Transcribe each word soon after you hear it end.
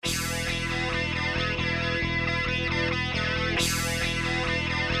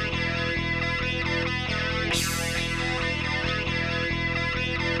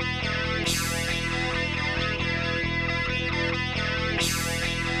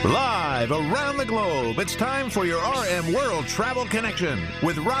Live around the globe, it's time for your RM World Travel Connection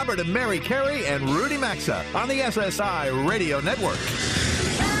with Robert and Mary Carey and Rudy Maxa on the SSI Radio Network.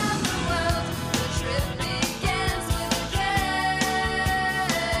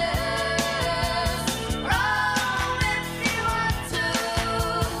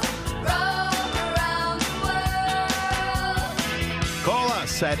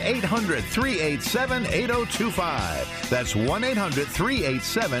 At 800-387-8025. That's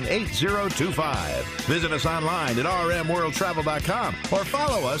 1-800-387-8025. Visit us online at rmworldtravel.com or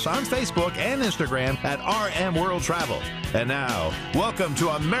follow us on Facebook and Instagram at RMWorldTravel. And now, welcome to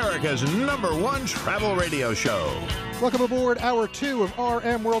America's #1 travel radio show. Welcome aboard Hour 2 of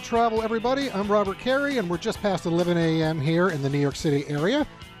RM World Travel, everybody. I'm Robert Carey, and we're just past 11 a.m. here in the New York City area.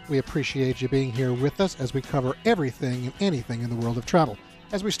 We appreciate you being here with us as we cover everything and anything in the world of travel.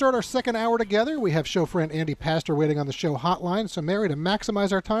 As we start our second hour together, we have show friend Andy Pasztor waiting on the show hotline. So, Mary, to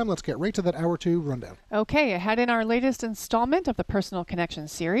maximize our time, let's get right to that Hour 2 rundown. Okay, ahead in our latest installment of the Personal Connection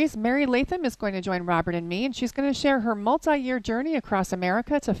series, Mary Latham is going to join Robert and me, and she's going to share her multi-year journey across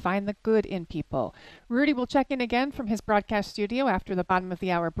America to find the good in people. Rudy will check in again from his broadcast studio after the bottom of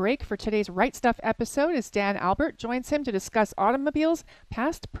the hour break. For today's Right Stuff episode, as Dan Albert joins him to discuss automobiles,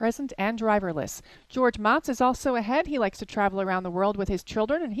 past, present, and driverless. George Motz is also ahead. He likes to travel around the world with his children,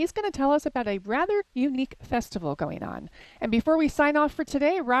 and he's going to tell us about a rather unique festival going on. And before we sign off for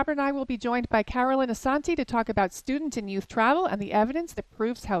today, Robert and I will be joined by Carylann Assante to talk about student and youth travel and the evidence that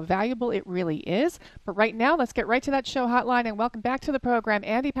proves how valuable it really is. But right now, let's get right to that show hotline and welcome back to the program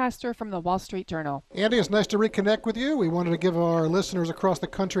Andy Pasztor from the Wall Street Journal. Andy, it's nice to reconnect with you. We wanted to give our listeners across the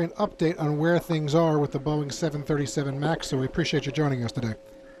country an update on where things are with the Boeing 737 MAX, so we appreciate you joining us today.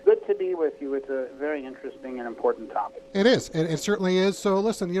 Good to be with you. It's a very interesting and important topic. It is. It certainly is. So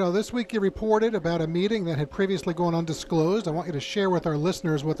listen, this week you reported about a meeting that had previously gone undisclosed. I want you to share with our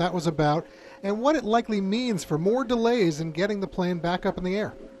listeners what that was about and what it likely means for more delays in getting the plane back up in the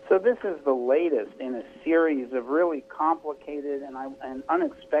air. So this is the latest in a series of really complicated and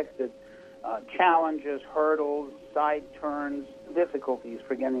unexpected challenges, hurdles, side turns, difficulties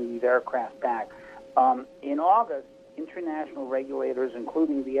for getting these aircraft back. In August, international regulators,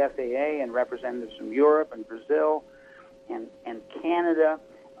 including the FAA and representatives from Europe and Brazil and Canada,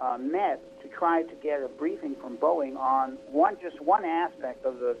 met to try to get a briefing from Boeing on one aspect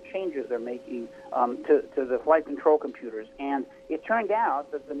of the changes they're making to the flight control computers. And it turned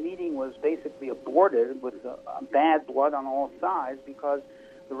out that the meeting was basically aborted with bad blood on all sides because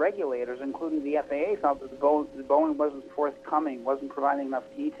the regulators, including the FAA, felt that Boeing wasn't forthcoming, wasn't providing enough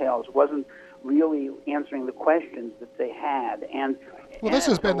details, wasn't really answering the questions that they had. This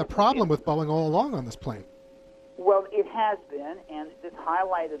has been the problem with Boeing all along on this plane. Well, it has been, and this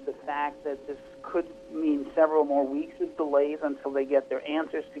highlighted the fact that this could mean several more weeks of delays until they get their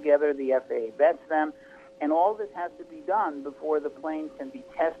answers together, the FAA vets them, and all this has to be done before the plane can be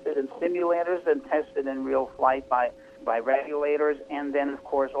tested in simulators and tested in real flight by regulators, and then, of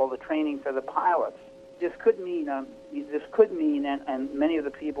course, all the training for the pilots. This could mean, and many of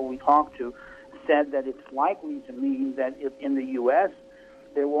the people we talked to said that it's likely to mean that in the U.S.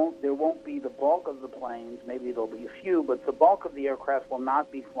 there won't be the bulk of the planes. Maybe there'll be a few, but the bulk of the aircraft will not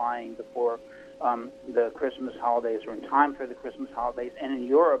be flying before the Christmas holidays or in time for the Christmas holidays. And in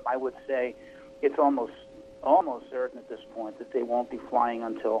Europe, I would say it's almost certain at this point that they won't be flying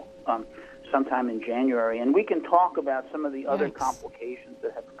until sometime in January. And we can talk about some of the other complications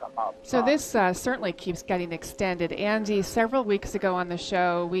that have come up. So this certainly keeps getting extended. Andy, several weeks ago on the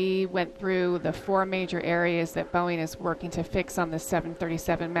show, we went through the 4 major areas that Boeing is working to fix on the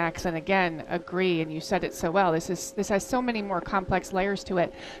 737 MAX, and again, agree, and you said it so well. This has so many more complex layers to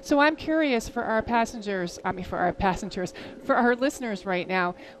it. So I'm curious for our listeners right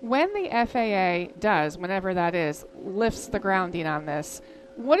now, when the FAA does, whenever that is, lifts the grounding on this,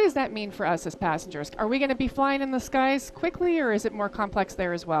 what does that mean for us as passengers? Are we going to be flying in the skies quickly, or is it more complex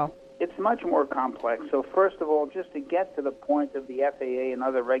there as well? It's much more complex. So first of all, just to get to the point of the FAA and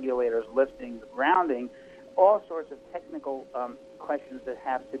other regulators lifting the grounding, all sorts of technical questions that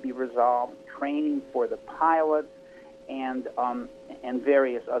have to be resolved, training for the pilots, and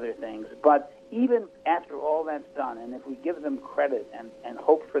various other things. But even after all that's done, and if we give them credit and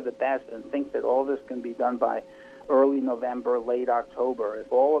hope for the best and think that all this can be done by early November, late October,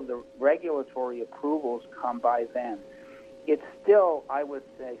 if all of the regulatory approvals come by then, it's still, I would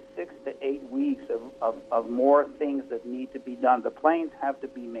say, 6 to 8 weeks of more things that need to be done. The planes have to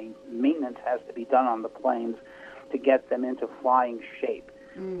be maintenance has to be done on the planes to get them into flying shape.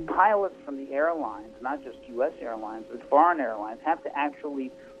 Pilots from the airlines, not just U.S. airlines, but foreign airlines, have to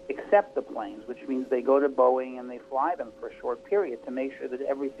actually accept the planes, which means they go to Boeing and they fly them for a short period to make sure that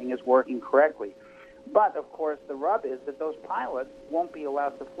everything is working correctly. But, of course, the rub is that those pilots won't be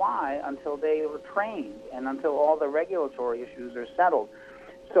allowed to fly until they are trained and until all the regulatory issues are settled.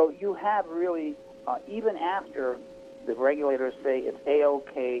 So you have really, even after the regulators say it's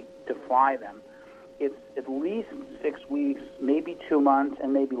A-OK to fly them, it's at least 6 weeks, maybe 2 months,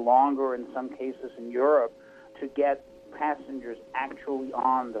 and maybe longer in some cases in Europe to get passengers actually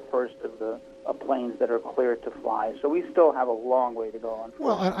on the first of the planes that are cleared to fly. So we still have a long way to go.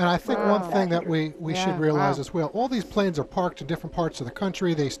 Well, and I think one thing that we should realize as well, all these planes are parked in different parts of the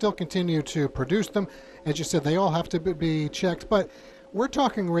country. They still continue to produce them. As you said, they all have to be checked. But we're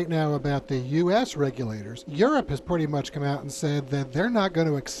talking right now about the U.S. regulators. Europe has pretty much come out and said that they're not going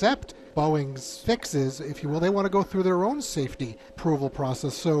to accept Boeing's fixes, if you will. They want to go through their own safety approval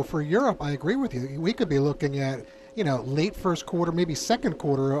process. So for Europe, I agree with you. We could be looking at, late first quarter, maybe second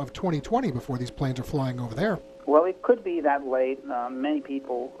quarter of 2020 before these planes are flying over there. Well, it could be that late. Many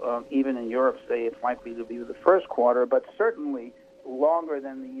people, even in Europe, say it's likely to be the first quarter, but certainly longer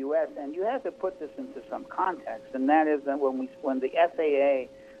than the U.S. And you have to put this into some context, and that is that when the FAA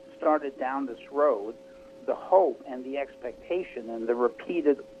started down this road, the hope and the expectation and the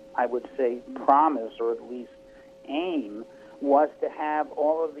repeated, I would say, promise, or at least aim, was to have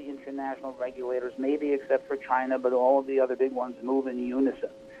all of the international regulators, maybe except for China, but all of the other big ones, move in unison.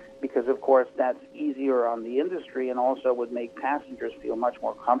 Because, of course, that's easier on the industry and also would make passengers feel much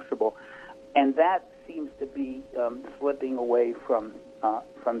more comfortable. And that seems to be slipping away from the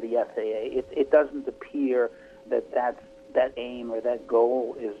FAA. It doesn't appear that aim or that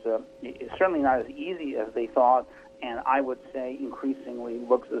goal is certainly not as easy as they thought, and I would say increasingly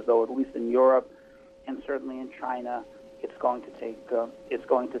looks as though, at least in Europe and certainly in China, it's going to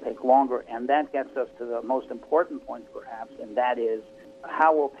take longer. And that gets us to the most important point, perhaps, and that is,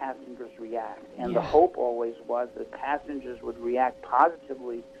 how will passengers react? And the hope always was that passengers would react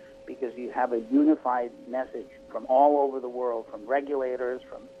positively because you have a unified message from all over the world, from regulators,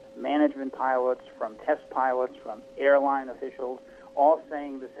 from management pilots, from test pilots, from airline officials, all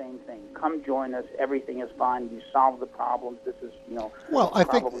saying the same thing. Come join us. Everything is fine. You solve the problems. This is, Well, I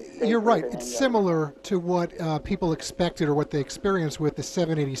think you're right. It's similar to what people expected or what they experienced with the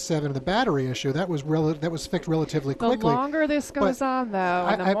 787, the battery issue. That was fixed relatively quickly. The longer this goes on, though,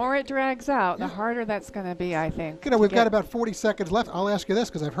 and the more it drags out, the harder that's going to be, I think. We've got about 40 seconds left. I'll ask you this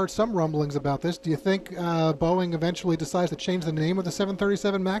because I've heard some rumblings about this. Do you think Boeing eventually decides to change the name of the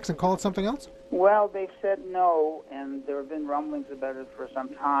 737 MAX and call it something else? Well, they've said no, and there have been rumblings about it for some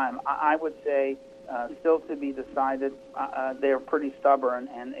time. I would say still to be decided. They're pretty stubborn,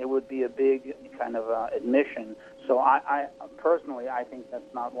 and it would be a big kind of admission. So I personally, I think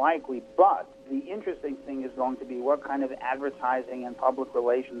that's not likely. But the interesting thing is going to be what kind of advertising and public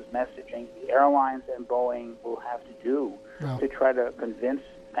relations messaging the airlines and Boeing will have to do to try to convince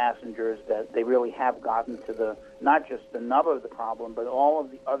passengers that they really have gotten to not just the nub of the problem, but all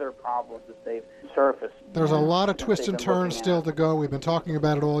of the other problems that they've surfaced. There's a lot of twists and turns still to go. We've been talking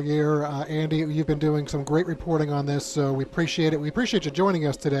about it all year. Andy, you've been doing some great reporting on this, so we appreciate it. We appreciate you joining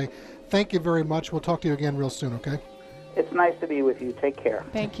us today. Thank you very much. We'll talk to you again real soon, okay? It's nice to be with you. Take care.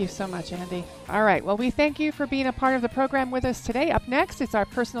 Thank you so much, Andy. All right. Well, we thank you for being a part of the program with us today. Up next, it's our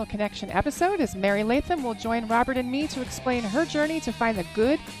Personal Connection episode as Mary Latham will join Robert and me to explain her journey to find the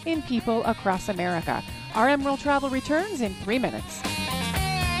good in people across America. RM World Travel returns in 3 minutes.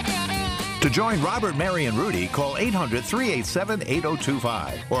 To join Robert, Mary, and Rudy, call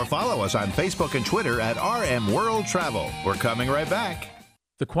 800-387-8025 or follow us on Facebook and Twitter at RMWorldTravel. We're coming right back.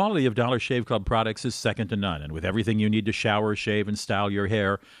 The quality of Dollar Shave Club products is second to none, and with everything you need to shower, shave, and style your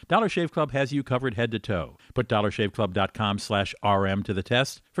hair, Dollar Shave Club has you covered head to toe. Put DollarShaveClub.com/RM to the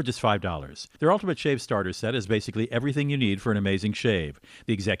test for just $5. Their Ultimate Shave Starter Set is basically everything you need for an amazing shave.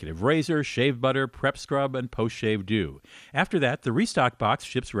 The Executive Razor, Shave Butter, Prep Scrub, and Post-Shave Dew. After that, the Restock Box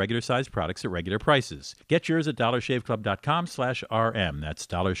ships regular-sized products at regular prices. Get yours at DollarShaveClub.com/RM. That's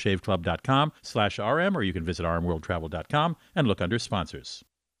DollarShaveClub.com/RM, or you can visit RMWorldTravel.com and look under sponsors.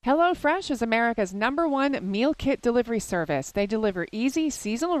 HelloFresh is America's #1 meal kit delivery service. They deliver easy,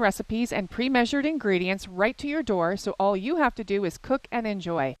 seasonal recipes and pre-measured ingredients right to your door, so all you have to do is cook and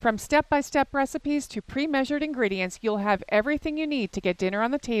enjoy. From step-by-step recipes to pre-measured ingredients, you'll have everything you need to get dinner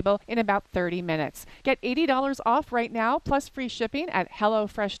on the table in about 30 minutes. Get $80 off right now, plus free shipping at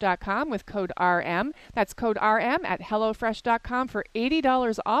HelloFresh.com with code RM. That's code RM at HelloFresh.com for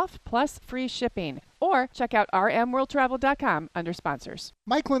 $80 off, plus free shipping. or check out rmworldtravel.com under sponsors.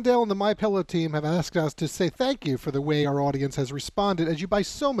 Mike Lindell and the MyPillow team have asked us to say thank you for the way our audience has responded as you buy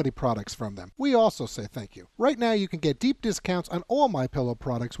so many products from them. We also say thank you. Right now, you can get deep discounts on all MyPillow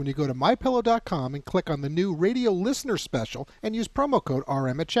products when you go to mypillow.com and click on the new Radio Listener Special and use promo code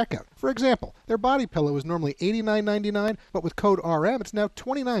RM at checkout. For example, their body pillow is normally $89.99, but with code RM, it's now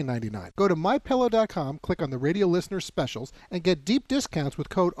 $29.99. Go to mypillow.com, click on the Radio Listener Specials, and get deep discounts with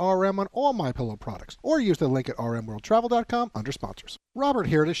code RM on all MyPillow products, or use the link at rmworldtravel.com under sponsors. Robert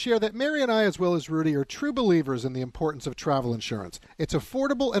here to share that Mary and I, as well as Rudy, are true believers in the importance of travel insurance. It's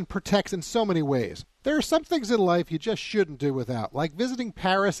affordable and protects in so many ways. There are some things in life you just shouldn't do without, like visiting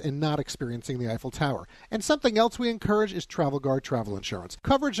Paris and not experiencing the Eiffel Tower. And something else we encourage is Travel Guard travel insurance.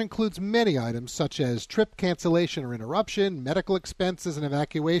 Coverage includes many items such as trip cancellation or interruption, medical expenses and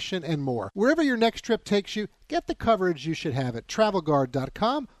evacuation, and more. Wherever your next trip takes you, get the coverage you should have at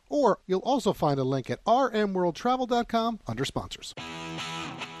travelguard.com, or you'll also find a link at rmworldtravel.com under sponsors.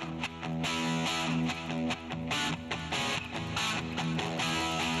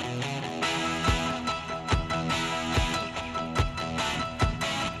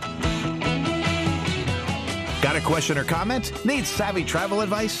 Got a question or comment? Need savvy travel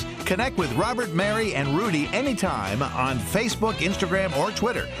advice? Connect with Robert, Mary, and Rudy anytime on Facebook, Instagram, or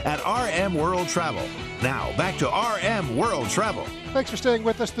Twitter at RM World Travel. Now, back to RM World Travel. Thanks for staying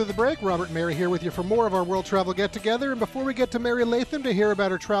with us through the break. Robert and Mary here with you for more of our World Travel Get-Together. And before we get to Mary Latham to hear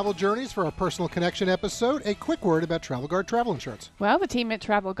about her travel journeys for our Personal Connection episode, a quick word about Travel Guard travel insurance. Well, the team at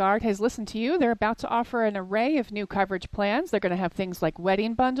Travel Guard has listened to you. They're about to offer an array of new coverage plans. They're going to have things like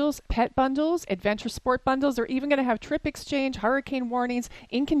wedding bundles, pet bundles, adventure sport bundles. They're even going to have trip exchange, hurricane warnings,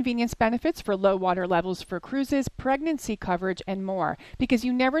 inconvenience benefits for low water levels for cruises, pregnancy coverage, and more. Because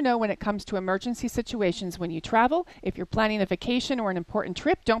you never know when it comes to emergency situations when you travel. If you're planning a vacation or an important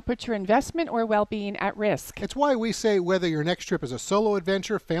trip, don't put your investment or well-being at risk. It's why we say whether your next trip is a solo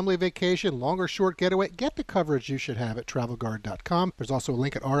adventure, family vacation, long or short getaway, get the coverage you should have at travelguard.com. There's also a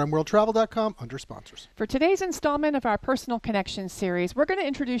link at rmworldtravel.com under sponsors. For today's installment of our Personal Connection series, we're going to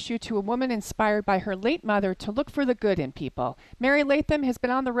introduce you to a woman inspired by her late mother to look for the good in people. Mary Latham has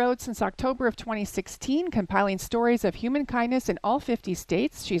been on the road since October of 2016, compiling stories of human kindness in all 50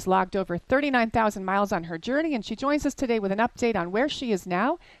 states. She's logged over 39,000 miles on her journey, and she joins us today with an update on where she is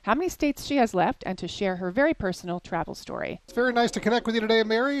now, how many states she has left, and to share her very personal travel story. It's very nice to connect with you today,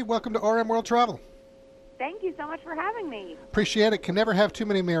 Mary. Welcome to RM World Travel. Thank you so much for having me. Appreciate it. Can never have too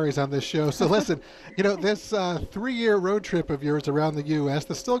many Marys on this show. So listen, this 3-year road trip of yours around the U.S.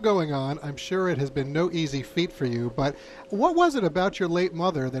 that's still going on. I'm sure it has been no easy feat for you, but what was it about your late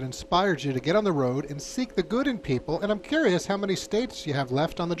mother that inspired you to get on the road and seek the good in people? And I'm curious how many states you have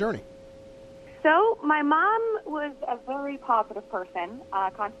left on the journey. So my mom was a very positive person,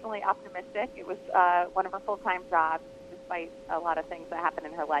 constantly optimistic. It was one of her full-time jobs, despite a lot of things that happened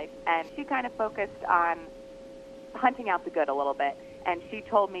in her life. And she kind of focused on hunting out the good a little bit. And she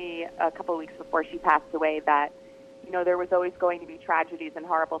told me a couple of weeks before she passed away that, there was always going to be tragedies and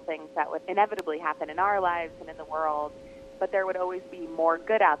horrible things that would inevitably happen in our lives and in the world, but there would always be more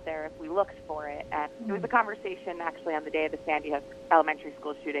good out there if we looked for it. And it was a conversation actually on the day of the Sandy Hook Elementary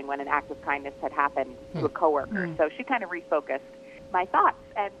School shooting when an act of kindness had happened to a coworker. So she kind of refocused my thoughts.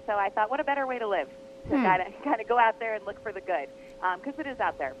 And so I thought, what a better way to live, to kind of go out there and look for the good. Because it is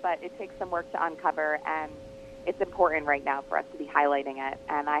out there, but it takes some work to uncover, and it's important right now for us to be highlighting it.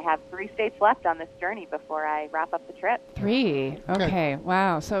 And I have 3 states left on this journey before I wrap up the trip. 3. Okay.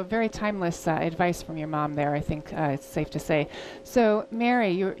 Wow. So very timeless advice from your mom there, I think it's safe to say. So,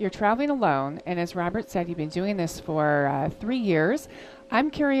 Mary, you're traveling alone, and as Robert said, you've been doing this for 3 years. I'm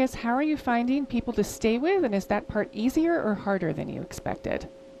curious, how are you finding people to stay with, and is that part easier or harder than you expected?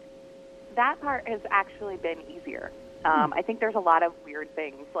 That part has actually been easier. I think there's a lot of weird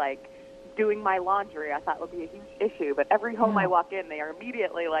things, like doing my laundry I thought would be a huge issue, but every home I walk in, they are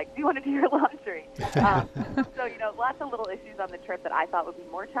immediately like, do you want to do your laundry? So, lots of little issues on the trip that I thought would be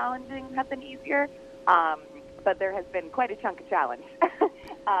more challenging have been easier, but there has been quite a chunk of challenge.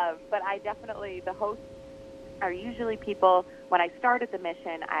 But the hosts are usually people, when I started the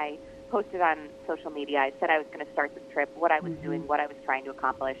mission, I posted on social media, I said I was going to start this trip, what I was doing, what I was trying to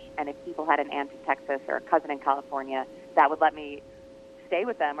accomplish, and if people had an aunt in Texas or a cousin in California that would let me stay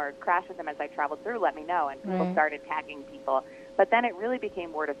with them or crash with them as I traveled through, let me know. And people started tagging people. But then it really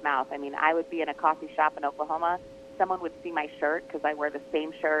became word of mouth. I mean, I would be in a coffee shop in Oklahoma. Someone would see my shirt because I wear the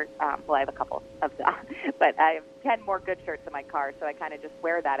same shirt. Well, I have a couple of them, but I have 10 more good shirts in my car, so I kind of just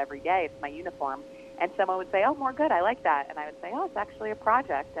wear that every day. It's my uniform. And someone would say, oh, more good, I like that. And I would say, oh, it's actually a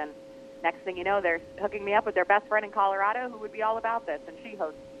project. And next thing you know, they're hooking me up with their best friend in Colorado who would be all about this. And she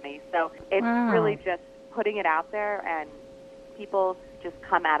hosts me. So it's really just putting it out there, and people just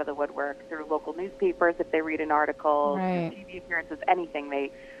come out of the woodwork through local newspapers if they read an article, through TV appearances, anything.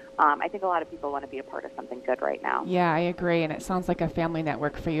 I think a lot of people want to be a part of something good right now. Yeah, I agree, and it sounds like a family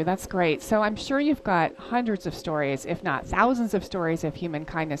network for you. That's great. So I'm sure you've got hundreds of stories, if not thousands of stories of human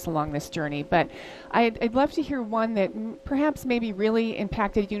kindness along this journey, but I'd love to hear one that perhaps maybe really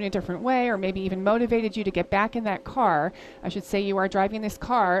impacted you in a different way, or maybe even motivated you to get back in that car. I should say you are driving this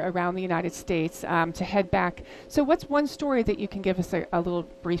car around the United States to head back. So what's one story that you can give us a little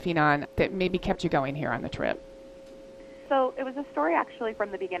briefing on that maybe kept you going here on the trip? So it was a story actually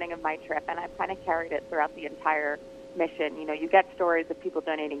from the beginning of my trip, and I've kind of carried it throughout the entire mission. You know, you get stories of people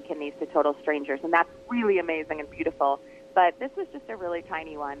donating kidneys to total strangers, and that's really amazing and beautiful. But this was just a really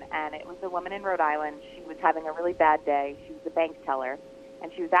tiny one, and it was a woman in Rhode Island. She was having a really bad day. She was a bank teller,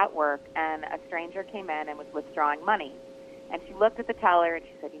 and she was at work, and a stranger came in and was withdrawing money. And she looked at the teller, and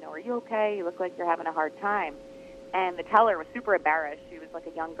she said, are you okay? You look like you're having a hard time. And the teller was super embarrassed. She was like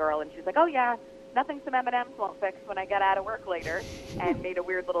a young girl, and she was like, oh, yeah. Nothing some M&Ms won't fix when I get out of work later, and made a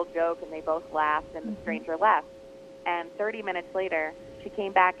weird little joke, and they both laughed, and the stranger left. And 30 minutes later, she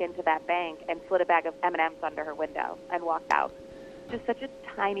came back into that bank and slid a bag of M&Ms under her window and walked out. Just such a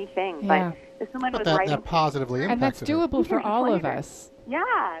tiny thing, but this woman was writing. That positively impacted and that's doable for all of us.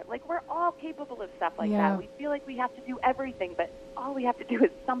 Yeah, like we're all capable of stuff like that. We feel like we have to do everything, but all we have to do is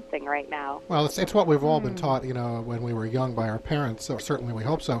something right now. Well, it's what we've all been taught, when we were young by our parents, so certainly we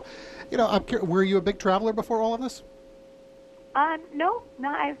hope so. Were you a big traveler before all of this? No,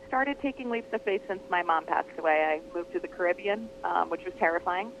 I've started taking leaps of faith since my mom passed away. I moved to the Caribbean, which was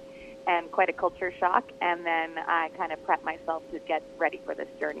terrifying and quite a culture shock, and then I kind of prepped myself to get ready for this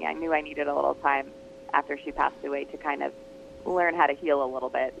journey. I knew I needed a little time after she passed away to kind of learn how to heal a little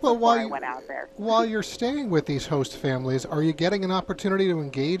bit before I went out there. While you're staying with these host families, are you getting an opportunity to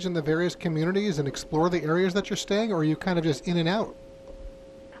engage in the various communities and explore the areas that you're staying, or are you kind of just in and out?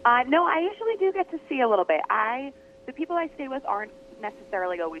 No, I usually do get to see a little bit. The people I stay with aren't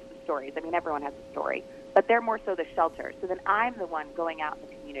necessarily always the stories. I mean, everyone has a story, but they're more so the shelter. So then I'm the one going out in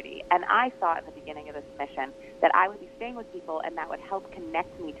the community. And I thought at the beginning of this mission that I would be staying with people and that would help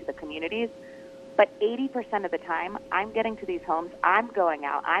connect me to the communities. But 80% of the time, I'm getting to these homes, I'm going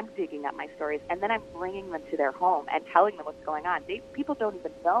out, I'm digging up my stories, and then I'm bringing them to their home and telling them what's going on. People don't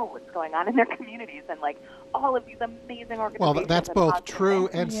even know what's going on in their communities, and all of these amazing organizations. Well, that's both true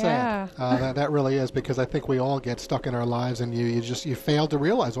and sad. That really is, because I think we all get stuck in our lives, and you fail to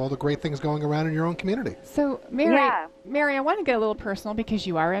realize all the great things going around in your own community. So, Mary, I want to get a little personal because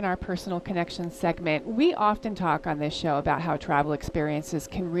you are in our Personal Connection segment. We often talk on this show about how travel experiences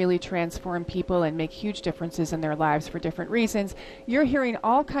can really transform people and make huge differences in their lives for different reasons. You're hearing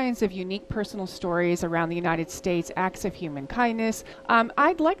all kinds of unique personal stories around the United States, acts of human kindness.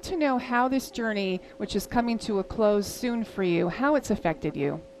 I'd like to know how this journey, which is coming to a close soon for you, how it's affected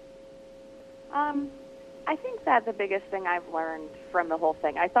you. I think that the biggest thing I've learned from the whole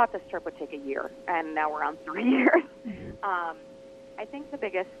thing, I thought this trip would take a year, and now we're on 3 years. I think the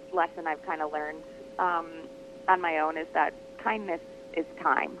biggest lesson I've kind of learned on my own is that kindness is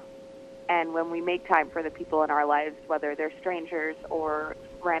time. And when we make time for the people in our lives, whether they're strangers or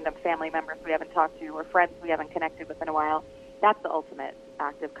random family members we haven't talked to or friends we haven't connected with in a while, that's the ultimate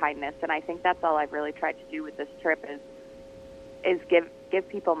act of kindness. And I think that's all I've really tried to do with this trip is give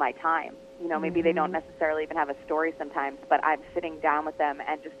people my time. Maybe they don't necessarily even have a story sometimes, but I'm sitting down with them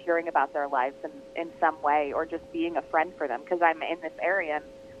and just hearing about their lives in some way, or just being a friend for them, because I'm in this area.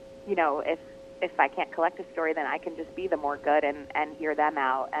 And, if I can't collect a story, then I can just be the more good and hear them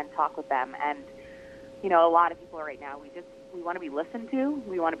out and talk with them. And, a lot of people right now, we want to be listened to,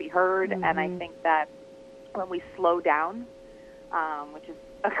 we want to be heard. And I think that when we slow down, which is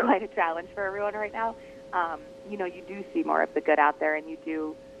quite a challenge for everyone right now, you do see more of the good out there, and you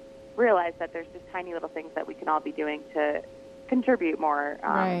do realize that there's just tiny little things that we can all be doing to contribute more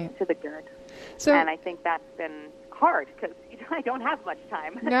to the good. And I think that's been hard because I don't have much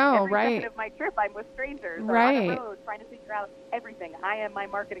time. No, Every second of my trip, I'm with strangers or on the road trying to figure out everything. I am my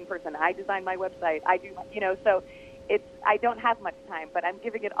marketing person. I design my website. I do, so I don't have much time, but I'm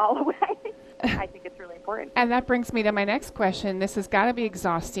giving it all away. I think it's really important. And that brings me to my next question. This has got to be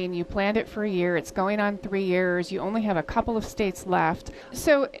exhausting. You planned it for a year. It's going on 3 years. You only have a couple of states left.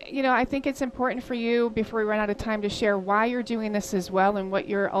 So, I think it's important for you, before we run out of time, to share why you're doing this as well and what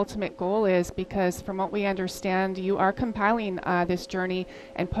your ultimate goal is, because from what we understand, you are compiling this journey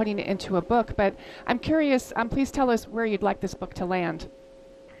and putting it into a book. But I'm curious, please tell us where you'd like this book to land.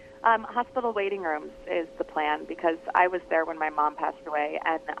 Hospital waiting rooms is the plan, because I was there when my mom passed away,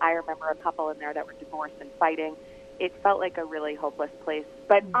 and I remember a couple in there that were divorced and fighting. it felt like a really hopeless place.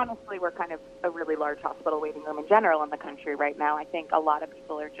 But honestly, we're kind of a really large hospital waiting room in general in the country right now. I think a lot of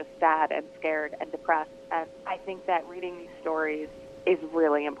people are just sad and scared and depressed. And I think that reading these stories is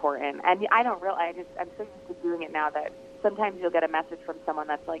really important. And I'm so used to doing it now that sometimes you'll get a message from someone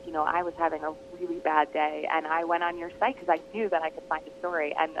that's like, I was having a really bad day, and I went on your site because I knew that I could find a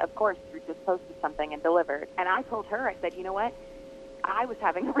story. And, of course, you just posted something and delivered. And I told her, I said, you know what? I was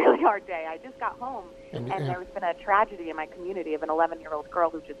having a really hard day. I just got home, and there's been a tragedy in my community of an 11-year-old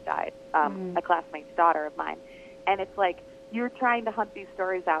girl who just died, a classmate's daughter of mine. And it's like you're trying to hunt these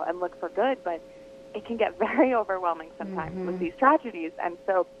stories out and look for good, but it can get very overwhelming sometimes with these tragedies. And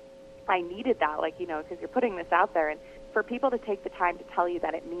so I needed that, because you're putting this out there. And for people to take the time to tell you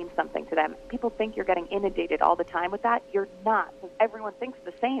that it means something to them, people think you're getting inundated all the time with that. You're not, because everyone thinks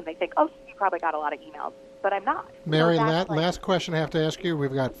the same. They think, oh, you probably got a lot of emails. But I'm not. Mary, last question I have to ask you.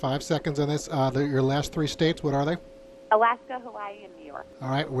 We've got 5 seconds on this. Your last 3 states, what are they? Alaska, Hawaii, and New York. All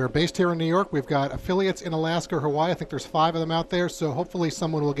right. We're based here in New York. We've got affiliates in Alaska or Hawaii. I think there's 5 of them out there. So hopefully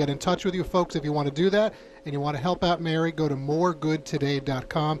someone will get in touch with you folks if you want to do that. And you want to help out Mary, go to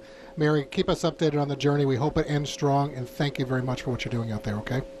moregoodtoday.com. Mary, keep us updated on the journey. We hope it ends strong. And thank you very much for what you're doing out there,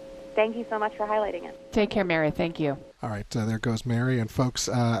 okay? Thank you so much for highlighting it. Take care, Mary. Thank you. All right. There goes Mary. And folks,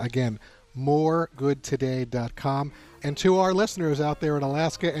 again, moregoodtoday.com. And to our listeners out there in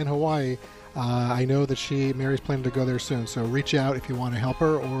Alaska and Hawaii, I know that Mary's planning to go there soon, so reach out if you want to help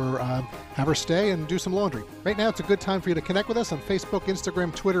her or have her stay and do some laundry. Right now, it's a good time for you to connect with us on Facebook,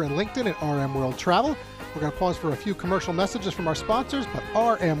 Instagram, Twitter, and LinkedIn at RM World Travel. We're going to pause for a few commercial messages from our sponsors, but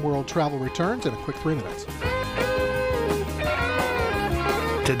RM World Travel returns in a quick 3 minutes.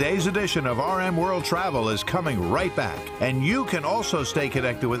 Today's edition of RM World Travel is coming right back, and you can also stay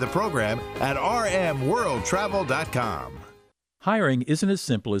connected with the program at rmworldtravel.com. Hiring isn't as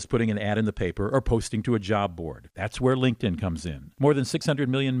simple as putting an ad in the paper or posting to a job board. That's where LinkedIn comes in. More than 600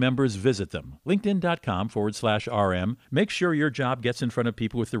 million members visit them. LinkedIn.com/RM. Make sure your job gets in front of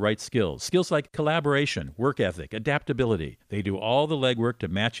people with the right skills. Skills like collaboration, work ethic, adaptability. They do all the legwork to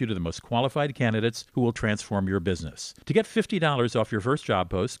match you to the most qualified candidates who will transform your business. To get $50 off your first job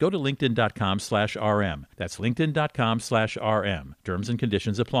post, go to LinkedIn.com/RM. That's LinkedIn.com/RM. Terms and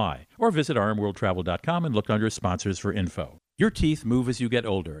conditions apply. Or visit RMWorldTravel.com and look under sponsors for info. Your teeth move as you get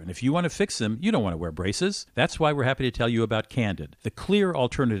older, and if you want to fix them, you don't want to wear braces. That's why we're happy to tell you about Candid, the clear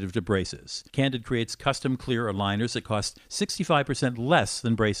alternative to braces. Candid creates custom clear aligners that cost 65% less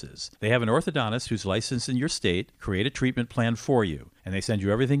than braces. They have an orthodontist who's licensed in your state create a treatment plan for you, and they send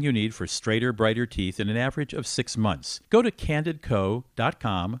you everything you need for straighter, brighter teeth in an average of 6 months. Go to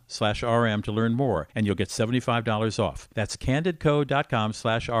candidco.com/RM to learn more, and you'll get $75 off. That's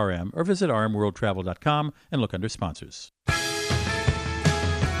candidco.com/RM, or visit rmworldtravel.com and look under sponsors.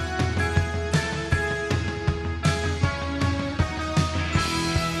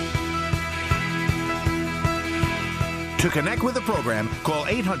 To connect with the program, call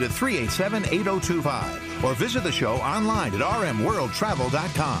 800-387-8025 or visit the show online at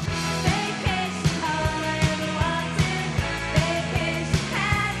rmworldtravel.com.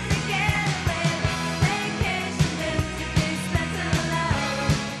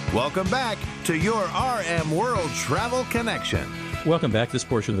 Welcome back to your RM World Travel Connection. Welcome back. This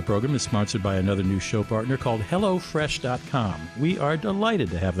portion of the program is sponsored by another new show partner called HelloFresh.com. We are delighted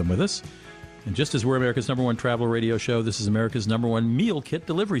to have them with us. And just as we're America's #1 travel radio show, this is America's #1 meal kit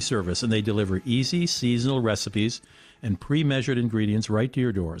delivery service, and they deliver easy, seasonal recipes and pre-measured ingredients right to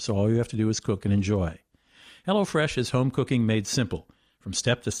your door, so all you have to do is cook and enjoy. HelloFresh is home cooking made simple. From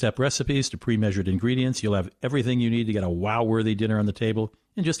step-to-step recipes to pre-measured ingredients, you'll have everything you need to get a wow-worthy dinner on the table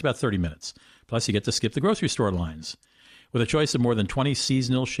in just about 30 minutes. Plus, you get to skip the grocery store lines. With a choice of more than 20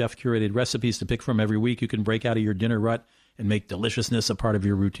 seasonal, chef-curated recipes to pick from every week, you can break out of your dinner rut and make deliciousness a part of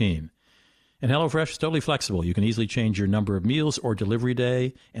your routine. And HelloFresh is totally flexible. You can easily change your number of meals or delivery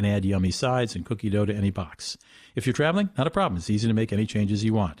day and add yummy sides and cookie dough to any box. If you're traveling, not a problem. It's easy to make any changes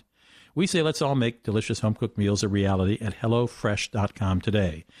you want. We say let's all make delicious home-cooked meals a reality at HelloFresh.com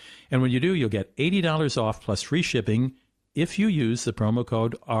today. And when you do, you'll get $80 off plus free shipping if you use the promo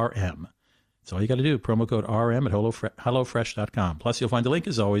code RM. That's all you got to do, promo code RM at HelloFresh.com. Plus, you'll find the link,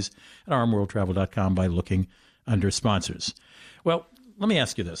 as always, at RMWorldTravel.com by looking under sponsors. Well, let me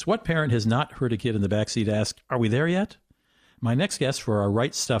ask you this. What parent has not heard a kid in the backseat ask, "Are we there yet?" My next guest for our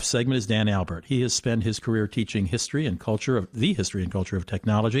Right Stuff segment is Dan Albert. He has spent his career teaching the history and culture of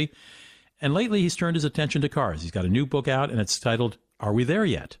technology. And lately, he's turned his attention to cars. He's got a new book out, and it's titled, "Are We There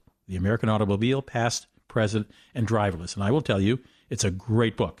Yet? The American Automobile, Past, Present, and Driverless." And I will tell you, it's a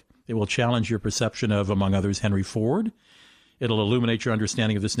great book. It will challenge your perception of, among others, Henry Ford. It'll illuminate your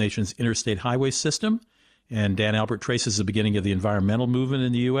understanding of this nation's interstate highway system. And Dan Albert traces the beginning of the environmental movement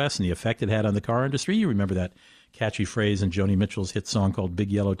in the U.S. and the effect it had on the car industry. You remember that catchy phrase in Joni Mitchell's hit song called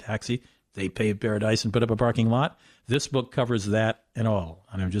Big Yellow Taxi, they paved paradise and put up a parking lot. This book covers that and all,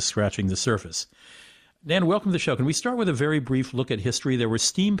 and I'm just scratching the surface. Dan, welcome to the show. Can we start with a very brief look at history? There were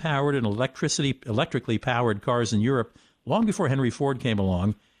steam-powered and electrically powered cars in Europe long before Henry Ford came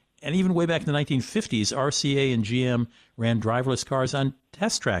along, and even way back in the 1950s, RCA and GM ran driverless cars on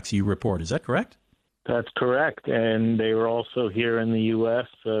test tracks, you report. Is that correct? That's correct, and they were also here in the U.S.,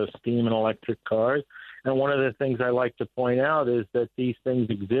 steam and electric cars. And one of the things I like to point out is that these things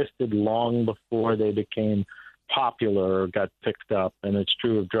existed long before they became popular or got picked up, and it's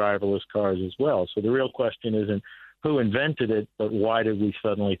true of driverless cars as well. So the real question isn't who invented it, but why did we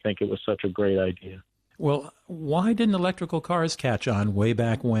suddenly think it was such a great idea? Well, why didn't electrical cars catch on way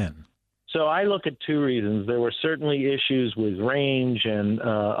back when? So I look at two reasons. There were certainly issues with range and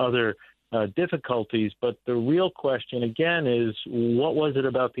other difficulties, but the real question, again, is what was it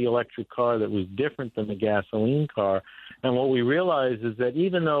about the electric car that was different than the gasoline car? And what we realized is that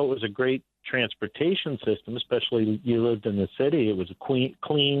even though it was a great transportation system, especially you lived in the city, it was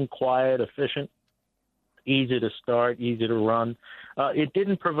clean, quiet, efficient, easy to start, easy to run. It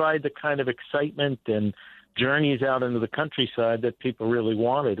didn't provide the kind of excitement and journeys out into the countryside that people really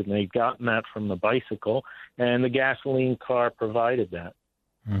wanted, and they'd gotten that from the bicycle, and the gasoline car provided that.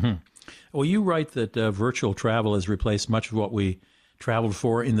 Mm-hmm. Well, you write that virtual travel has replaced much of what we traveled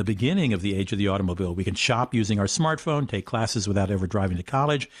for in the beginning of the age of the automobile. We can shop using our smartphone, take classes without ever driving to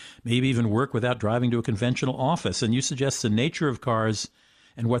college, maybe even work without driving to a conventional office. And you suggest the nature of cars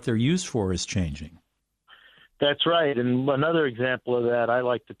and what they're used for is changing. That's right. And another example of that I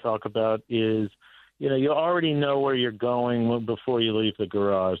like to talk about is, you already know where you're going before you leave the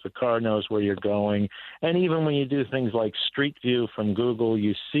garage. The car knows where you're going. And even when you do things like Street View from Google,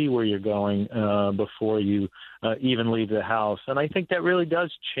 you see where you're going before you even leave the house. And I think that really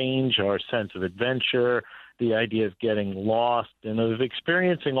does change our sense of adventure, the idea of getting lost, and of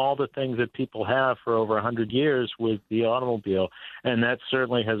experiencing all the things that people have for over 100 years with the automobile. And that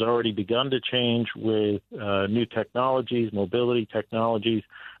certainly has already begun to change with new technologies, mobility technologies,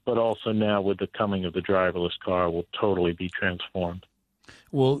 but also now with the coming of the driverless car will totally be transformed.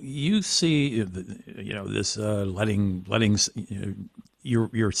 Well, you see, this letting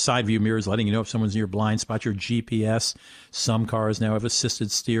your side view mirrors letting you know if someone's in your blind spot, your GPS. Some cars now have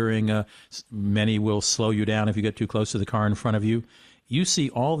assisted steering. Many will slow you down if you get too close to the car in front of you. You see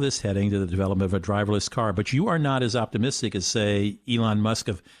all this heading to the development of a driverless car, but you are not as optimistic as, say, Elon Musk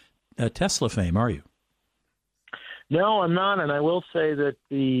of Tesla fame, are you? No, I'm not, and I will say that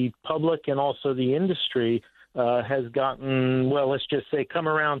the public and also the industry has gotten, well, let's just say, come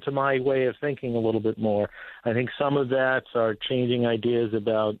around to my way of thinking a little bit more. I think some of that are changing ideas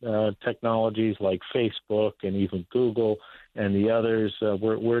about technologies like Facebook and even Google and the others.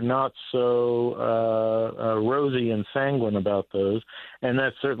 We're not so rosy and sanguine about those, and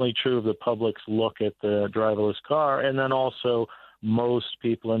that's certainly true of the public's look at the driverless car, and then also most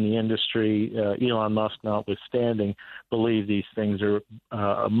people in the industry, Elon Musk notwithstanding, believe these things are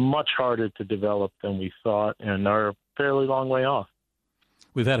much harder to develop than we thought and are a fairly long way off.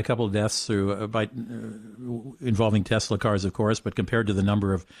 We've had a couple of deaths involving Tesla cars, of course, but compared to the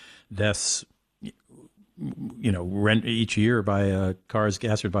number of deaths, each year by cars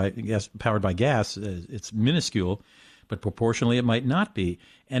powered by gas, it's minuscule, but proportionally it might not be.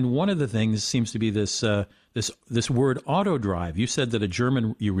 And one of the things seems to be this word auto drive. You said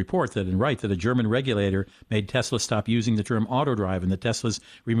that you report that and write that a German regulator made Tesla stop using the term auto drive, and that Tesla's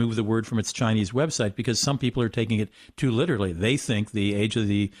removed the word from its Chinese website because some people are taking it too literally. They think the age of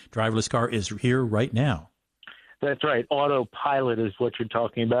the driverless car is here right now. That's right. Autopilot is what you're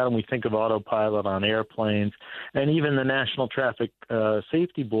talking about, and we think of autopilot on airplanes. And even the National Traffic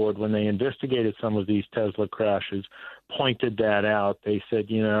Safety Board, when they investigated some of these Tesla crashes, pointed that out. They said,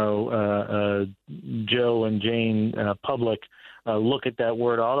 Joe and Jane public look at that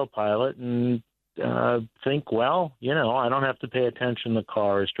word autopilot and think, well, I don't have to pay attention. The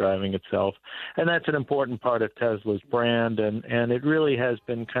car is driving itself. And that's an important part of Tesla's brand. And it really has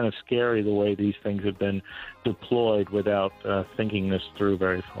been kind of scary the way these things have been deployed without thinking this through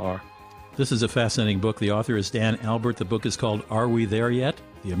very far. This is a fascinating book. The author is Dan Albert. The book is called Are We There Yet?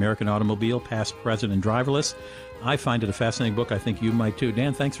 The American Automobile, Past, Present, and Driverless. I find it a fascinating book. I think you might too.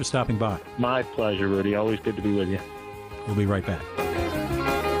 Dan, thanks for stopping by. My pleasure, Rudy. Always good to be with you. We'll be right back.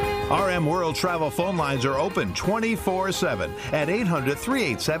 RM World Travel phone lines are open 24/7 at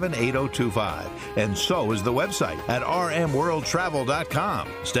 800-387-8025. And so is the website at rmworldtravel.com.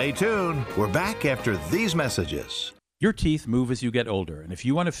 Stay tuned. We're back after these messages. Your teeth move as you get older, and if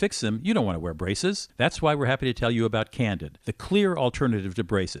you want to fix them, you don't want to wear braces. That's why we're happy to tell you about Candid, the clear alternative to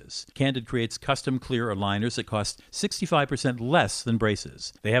braces. Candid creates custom clear aligners that cost 65% less than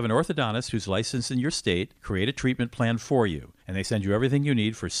braces. They have an orthodontist who's licensed in your state create a treatment plan for you, and they send you everything you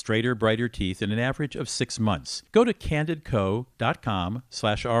need for straighter, brighter teeth in an average of 6 months. Go to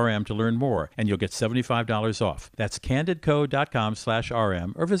candidco.com/RM to learn more, and you'll get $75 off. That's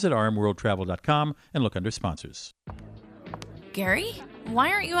candidco.com/RM, or visit rmworldtravel.com and look under sponsors. Gary, why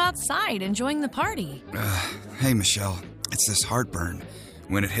aren't you outside enjoying the party? Hey, Michelle. It's this heartburn.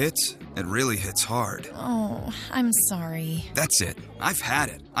 When it hits, it really hits hard. Oh, I'm sorry. That's it. I've had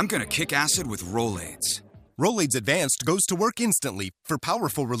it. I'm gonna kick acid with Rolaids. Rolaids Advanced goes to work instantly for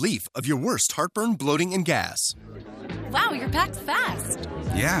powerful relief of your worst heartburn, bloating, and gas. Wow, you're packed fast.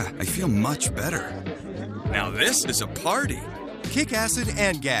 Yeah, I feel much better. Now this is a party. Kick acid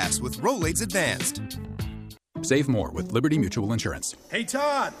and gas with Rolaids Advanced. Save more with Liberty Mutual Insurance. Hey,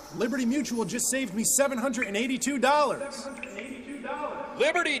 Todd, Liberty Mutual just saved me $782.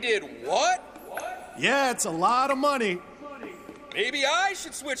 Liberty did what? Yeah, it's a lot of money. Maybe I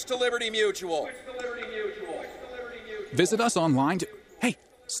should switch to Liberty Mutual. Visit us online to... Hey,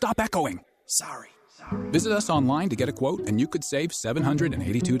 stop echoing. Sorry. Visit us online to get a quote, and you could save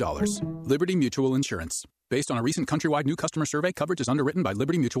 $782. Liberty Mutual Insurance. Based on a recent countrywide new customer survey, coverage is underwritten by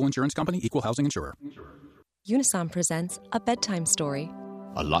Liberty Mutual Insurance Company, Equal Housing Insurer. Unisom presents a bedtime story.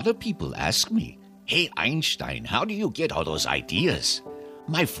 A lot of people ask me, "Hey Einstein, how do you get all those ideas?"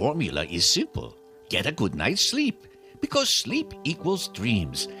 My formula is simple. Get a good night's sleep. Because sleep equals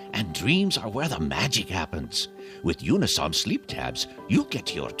dreams, and dreams are where the magic happens. With Unisom sleep tabs, you'll get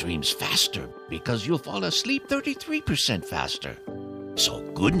to your dreams faster because you'll fall asleep 33% faster. So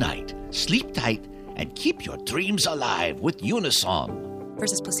good night, sleep tight, and keep your dreams alive with Unisom.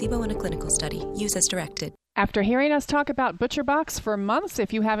 Versus placebo in a clinical study. Use as directed. After hearing us talk about ButcherBox for months,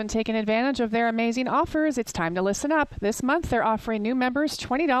 if you haven't taken advantage of their amazing offers, it's time to listen up. This month, they're offering new members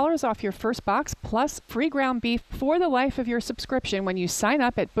 $20 off your first box plus free ground beef for the life of your subscription when you sign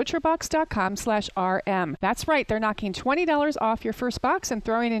up at butcherbox.com/RM. That's right, they're knocking $20 off your first box and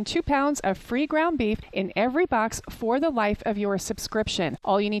throwing in 2 pounds of free ground beef in every box for the life of your subscription.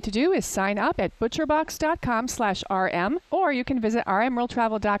 All you need to do is sign up at butcherbox.com/RM, or you can visit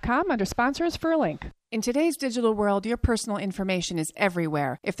rmworldtravel.com under sponsors for a link. In today's digital world, your personal information is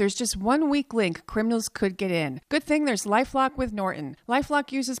everywhere. If there's just one weak link, criminals could get in. Good thing there's LifeLock with Norton.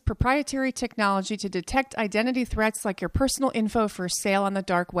 LifeLock uses proprietary technology to detect identity threats like your personal info for sale on the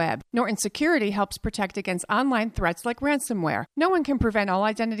dark web. Norton Security helps protect against online threats like ransomware. No one can prevent all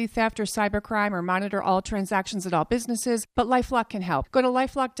identity theft or cybercrime or monitor all transactions at all businesses, but LifeLock can help. Go to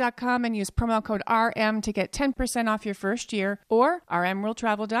LifeLock.com and use promo code RM to get 10% off your first year, or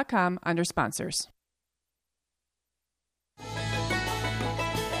rmworldtravel.com under sponsors.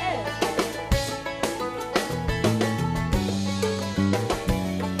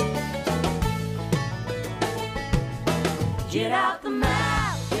 Get out the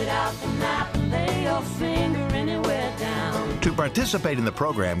map, and lay your finger anywhere down. To participate in the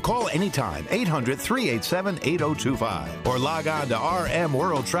program, call anytime, 800-387-8025, or log on to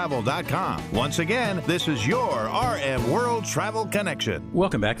rmworldtravel.com. Once again, this is your RM World Travel Connection.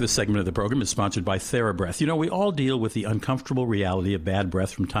 Welcome back. This segment of the program is sponsored by TheraBreath. You know, we all deal with the uncomfortable reality of bad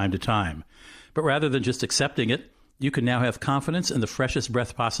breath from time to time. But rather than just accepting it, you can now have confidence in the freshest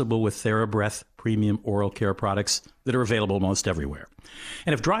breath possible with TheraBreath premium oral care products that are available almost everywhere.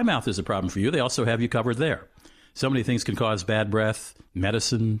 And if dry mouth is a problem for you, they also have you covered there. So many things can cause bad breath: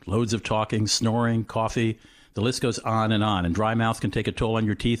 medicine, loads of talking, snoring, coffee. The list goes on, and dry mouth can take a toll on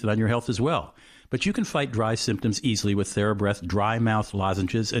your teeth and on your health as well. But you can fight dry symptoms easily with TheraBreath dry mouth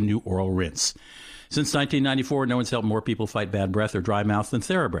lozenges and new oral rinse. Since 1994, no one's helped more people fight bad breath or dry mouth than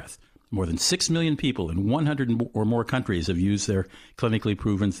TheraBreath. More than 6 million people in 100 or more countries have used their clinically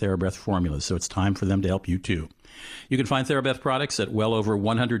proven TheraBreath formulas, so it's time for them to help you too. You can find TheraBreath products at well over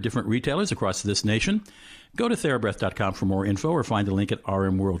 100 different retailers across this nation. Go to TheraBreath.com for more info, or find a link at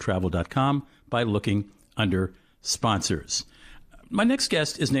rmworldtravel.com by looking under sponsors. My next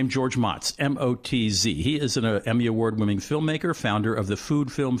guest is named George Motz, M-O-T-Z. He is an Emmy Award-winning filmmaker, founder of the Food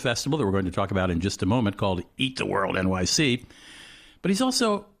Film Festival that we're going to talk about in just a moment, called Eat the World NYC. But he's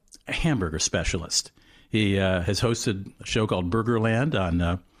also a hamburger specialist. He has hosted a show called Burgerland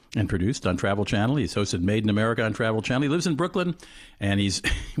and produced on Travel Channel. He's hosted Made in America on Travel Channel. He lives in Brooklyn, and he's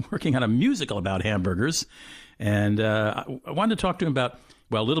working on a musical about hamburgers. And I wanted to talk to him about,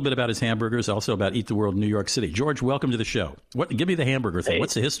 well, a little bit about his hamburgers, also about Eat the World in New York City. George, welcome to the show. Give me the hamburger thing.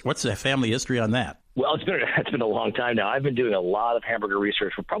 Hey. What's the family history on that? Well, it's been a long time now. I've been doing a lot of hamburger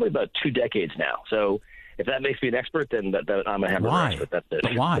research for probably about 2 decades now. So if that makes me an expert, then that I'm a hamburger expert. That's it.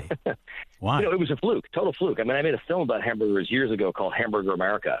 But why? Why? It was a fluke, total fluke. I mean, I made a film about hamburgers years ago called Hamburger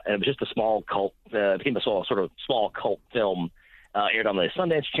America, and it was just a small cult, became a sort of small cult film. Aired on the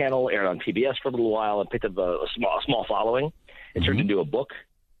Sundance Channel, aired on PBS for a little while, and picked up a small following. It turned into a book.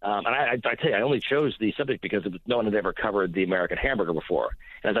 And I tell you, I only chose the subject because no one had ever covered the American hamburger before.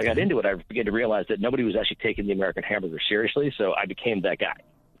 And as I got into it, I began to realize that nobody was actually taking the American hamburger seriously, so I became that guy.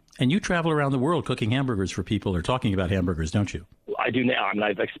 And you travel around the world cooking hamburgers for people or talking about hamburgers, don't you? I do now. I mean,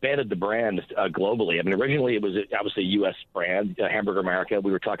 I've expanded the brand globally. I mean, originally it was obviously a U.S. brand, Hamburger America.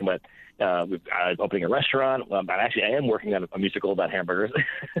 We were talking about opening a restaurant. I am working on a musical about hamburgers,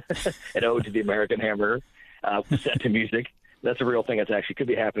 an ode to the American hamburger, set to music. That's a real thing that's actually could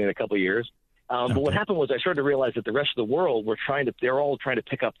be happening in a couple of years. But what happened was I started to realize that the rest of the world they're all trying to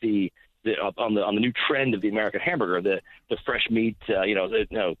pick up on the new trend of the American hamburger, the fresh meat,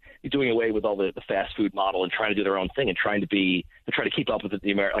 doing away with all the fast food model and trying to do their own thing and trying to keep up with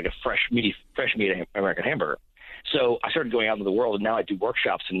like a fresh meat American hamburger. So I started going out into the world, and now I do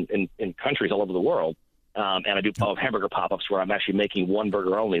workshops in countries all over the world, and I do hamburger pop-ups where I'm actually making one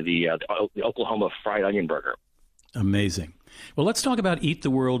burger only, the Oklahoma fried onion burger. Amazing. Well, let's talk about Eat the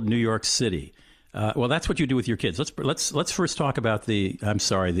World New York City. Well, that's what you do with your kids. Let's first talk about the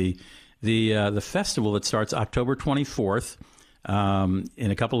festival that starts October 24th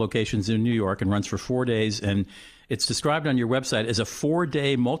in a couple locations in New York and runs for 4 days. And it's described on your website as a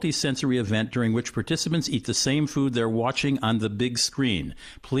 4-day multi-sensory event during which participants eat the same food they're watching on the big screen.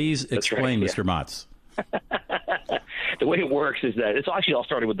 Please explain, Mr. Motz. The way it works is that it's actually all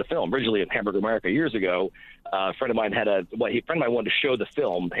started with the film. Originally at Hamburger America years ago, a friend of mine wanted to show the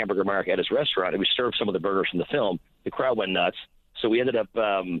film Hamburger America at his restaurant, and we served some of the burgers from the film. The crowd went nuts. So we ended up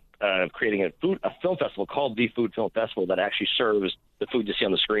creating a film festival called the Food Film Festival that actually serves the food you see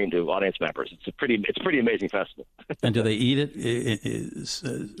on the screen to audience members. It's a pretty amazing festival. And do they eat it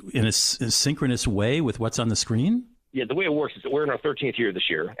in a synchronous way with what's on the screen? Yeah, the way it works is that we're in our 13th year this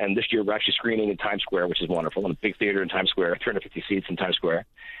year, and this year we're actually screening in Times Square, which is wonderful, in a big theater in Times Square, 350 seats in Times Square.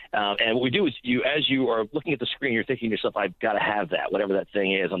 And what we do is as you are looking at the screen, you're thinking to yourself, I've got to have that, whatever that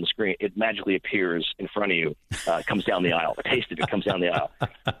thing is on the screen. It magically appears in front of you, comes down the aisle. The taste of it comes down the aisle.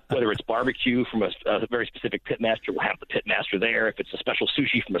 Whether it's barbecue from a very specific pit master, we'll have the pit master there. If it's a special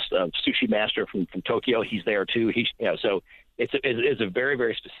sushi from a sushi master from Tokyo, he's there too. So it's a very,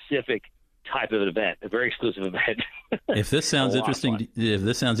 very specific type of an event, a very exclusive event. If this sounds interesting to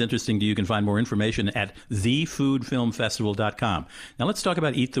you, you can find more information at thefoodfilmfestival.com. Now let's talk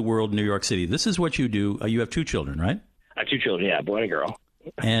about Eat the World New York City. This is what you do. You have 2 children, right? I have 2 children, yeah, a boy and a girl.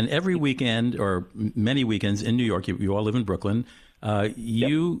 And every weekend, or many weekends in New York, you all live in Brooklyn,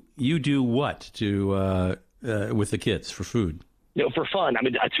 you do what with the kids for food? For fun. I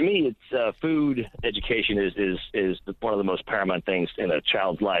mean, to me, it's food education is one of the most paramount things in a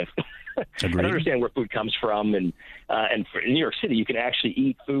child's life. And understand where food comes from, and in New York City, you can actually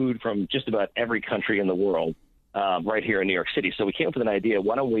eat food from just about every country in the world right here in New York City. So we came up with an idea: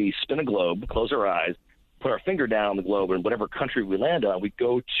 why don't we spin a globe, close our eyes, put our finger down on the globe, and whatever country we land on, we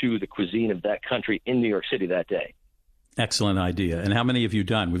go to the cuisine of that country in New York City that day. Excellent idea. And how many have you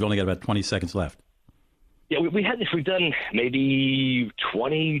done? We've only got about 20 seconds left. Yeah, we've done maybe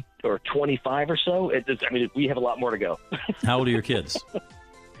 20 or 25 or so. We have a lot more to go. How old are your kids?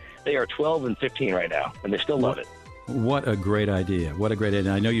 They are 12 and 15 right now, and they still love it. What a great idea. What a great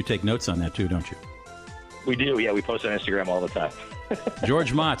idea. I know you take notes on that too, don't you? We do, yeah. We post on Instagram all the time.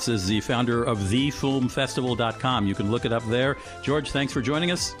 George Motz is the founder of thefilmfestival.com. You can look it up there. George, thanks for joining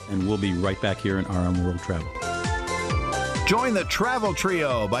us, and we'll be right back here in RM World Travel. Join the Travel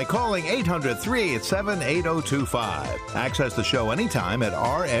Trio by calling 800-387-8025. Access the show anytime at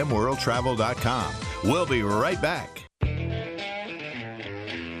rmworldtravel.com. We'll be right back.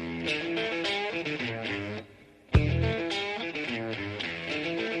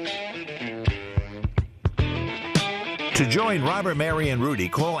 To join Robert, Mary, and Rudy,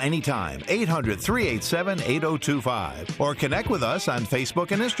 call anytime, 800-387-8025, or connect with us on Facebook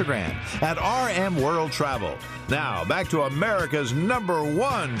and Instagram at RM World Travel. Now, back to America's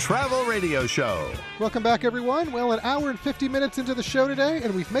 #1 travel radio show. Welcome back, everyone. Well, an hour and 50 minutes into the show today,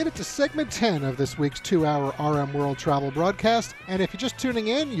 and we've made it to segment 10 of this week's 2-hour RM World Travel broadcast. And if you're just tuning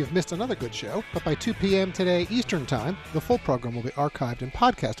in, you've missed another good show. But by 2 p.m. today Eastern Time, the full program will be archived in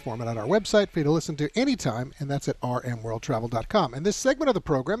podcast format on our website for you to listen to anytime, and that's at rmworldtravel.com. And this segment of the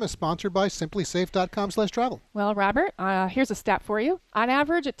program is sponsored by simplysafe.com/travel. Well, Robert, here's a stat for you. On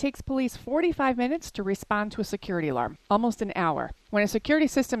average, it takes police 45 minutes to respond to a security alarm, almost an hour. When a security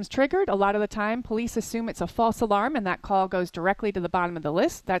system's triggered, a lot of the time, police assume it's a false alarm, and that call goes directly to the bottom of the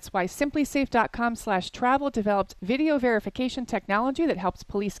list. That's why SimplySafe.com/travel developed video verification technology that helps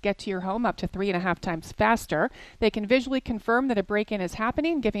police get to your home up to 3.5 times faster. They can visually confirm that a break-in is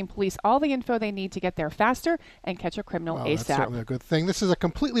happening, giving police all the info they need to get there faster and catch a criminal ASAP. That's certainly a good thing. This is a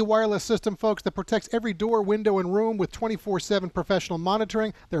completely wireless system, folks, that protects every door, window, and room with 24/7 professional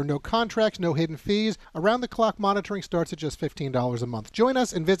monitoring. There are no contracts, no hidden fees. Around-the-clock monitoring starts at just $15 a month. Join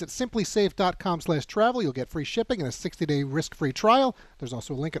us and visit simplysafe.com/travel. You'll get free shipping and a 60-day risk-free trial. There's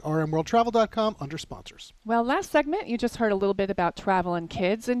also a link at rmworldtravel.com under sponsors. Well, last segment, you just heard a little bit about travel and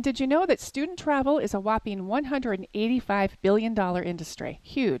kids. And did you know that student travel is a whopping $185 billion industry?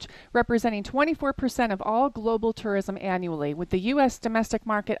 Huge, representing 24% of all global tourism annually, with the U.S. domestic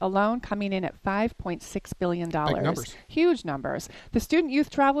market alone coming in at $5.6 billion. Big numbers. Huge numbers. The Student Youth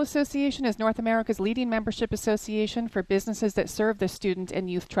Travel Association is North America's leading membership association for businesses that serve the student and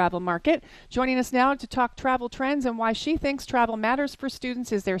youth travel market. Joining us now to talk travel trends and why she thinks travel matters for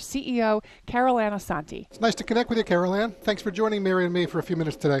students is their CEO, Carylann Assante. It's nice to connect with you, Carylann. Thanks for joining Mary and me for a few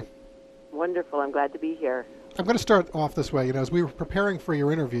minutes today. Wonderful. I'm glad to be here. I'm going to start off this way. As we were preparing for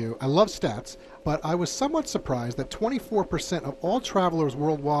your interview, I love stats, but I was somewhat surprised that 24% of all travelers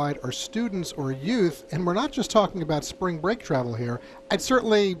worldwide are students or youth, and we're not just talking about spring break travel here. I'd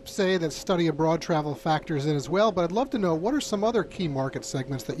certainly say that study abroad travel factors in as well, but I'd love to know what are some other key market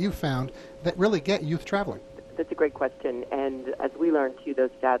segments that you found that really get youth traveling? That's a great question, and as we learned too,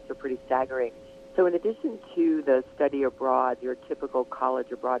 those stats are pretty staggering. So in addition to the study abroad, your typical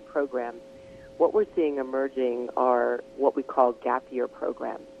college abroad programs, what we're seeing emerging are what we call gap year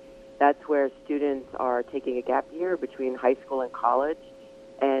programs. That's where students are taking a gap year between high school and college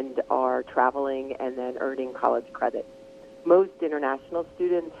and are traveling and then earning college credit. Most international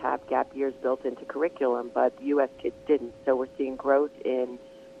students have gap years built into curriculum, but U.S. kids didn't. So we're seeing growth in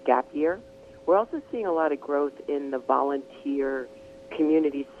gap year. We're also seeing a lot of growth in the volunteer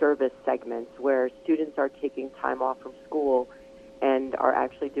community service segments where students are taking time off from school and are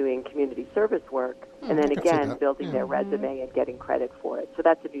actually doing community service work, and then again building their resume and getting credit for it. So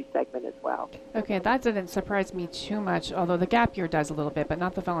that's a new segment as well. Okay, that didn't surprise me too much, although the gap year does a little bit, but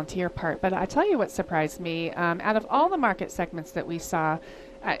not the volunteer part. But I tell you what surprised me, out of all the market segments that we saw,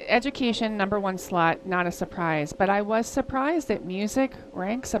 education, number one slot, not a surprise. But I was surprised that music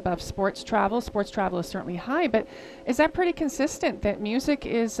ranks above sports travel. Sports travel is certainly high, but is that pretty consistent, that music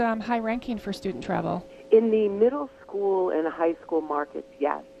is high ranking for student travel? In the middle school and high school markets,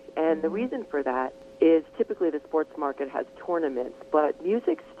 yes. And the reason for that is typically the sports market has tournaments, but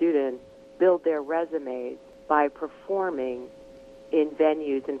music students build their resumes by performing in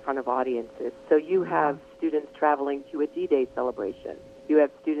venues in front of audiences. So you have students traveling to a D-Day celebration. You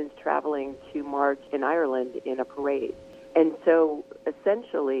have students traveling to march in Ireland in a parade. And so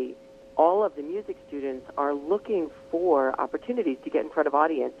essentially, all of the music students are looking for opportunities to get in front of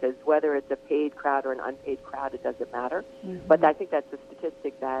audiences, whether it's a paid crowd or an unpaid crowd, it doesn't matter. But I think that's a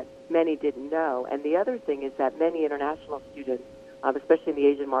statistic that many didn't know. And the other thing is that many international students, especially in the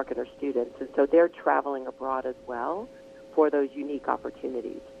Asian market, are students, and so they're traveling abroad as well for those unique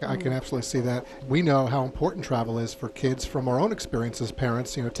opportunities. I can absolutely see that. We know how important travel is for kids from our own experience as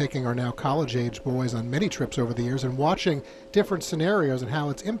parents, taking our now college-age boys on many trips over the years and watching different scenarios and how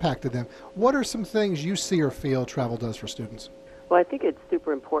it's impacted them. What are some things you see or feel travel does for students? Well, I think it's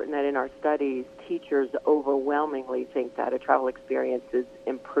super important that in our studies, teachers overwhelmingly think that a travel experiences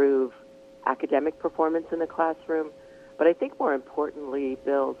improve academic performance in the classroom, but I think more importantly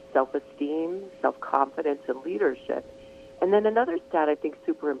builds self-esteem, self-confidence, and leadership. And then another stat I think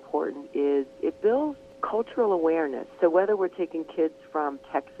super important is it builds cultural awareness. So whether we're taking kids from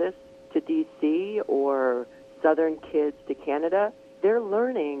Texas to D.C. or Southern kids to Canada, they're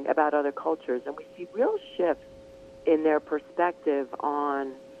learning about other cultures, and we see real shifts in their perspective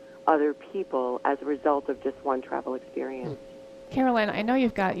on other people as a result of just one travel experience. Carylann, I know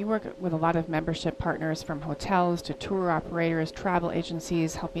you work with a lot of membership partners, from hotels to tour operators, travel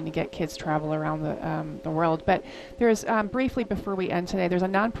agencies, helping to get kids travel around the world. But there's, briefly before we end today, there's a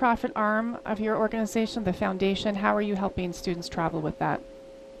nonprofit arm of your organization, the foundation. How are you helping students travel with that?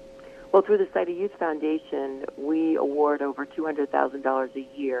 Well, through the Cited Youth Foundation, we award over $200,000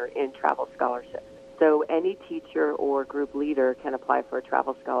 a year in travel scholarships. So any teacher or group leader can apply for a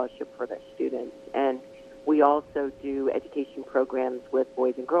travel scholarship for their students. And we also do education programs with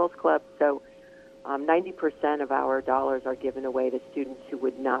Boys and Girls Clubs. So 90% of our dollars are given away to students who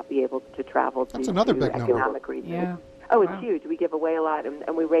would not be able to travel due to economic reasons. Yeah. Oh, it's huge. We give away a lot,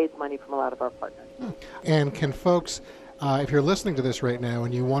 and we raise money from a lot of our partners. And can folks, if you're listening to this right now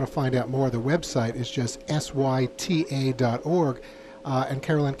and you want to find out more, the website is just syta.org. And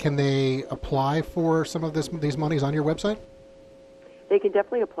Carylann, can they apply for some of these monies on your website? They can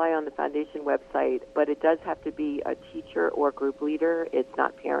definitely apply on the foundation website, but it does have to be a teacher or group leader. It's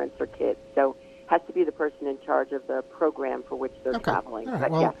not parents or kids. So it has to be the person in charge of the program for which they're traveling. All right.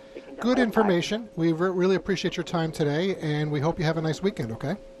 But Well, yes, they can good definitely information. We really appreciate your time today, and we hope you have a nice weekend,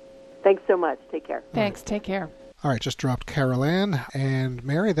 okay? Thanks so much. Take care. Thanks. Take care. All right, just dropped Carylann. And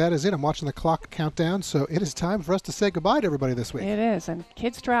Mary, that is it. I'm watching the clock countdown, so it is time for us to say goodbye to everybody this week. It is, and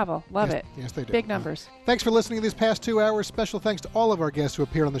kids travel. Love it. Yes, they do. Big numbers. Thanks for listening to these past 2 hours. Special thanks to all of our guests who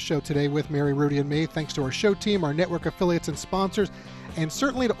appeared on the show today with Mary, Rudy, and me. Thanks to our show team, our network affiliates, and sponsors. And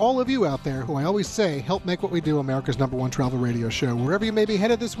certainly to all of you out there who I always say help make what we do America's #1 travel radio show. Wherever you may be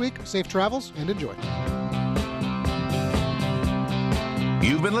headed this week, safe travels and enjoy.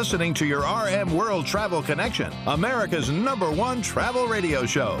 You've been listening to your RM World Travel Connection, America's #1 travel radio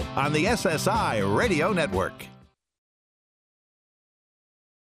show on the SSI Radio Network.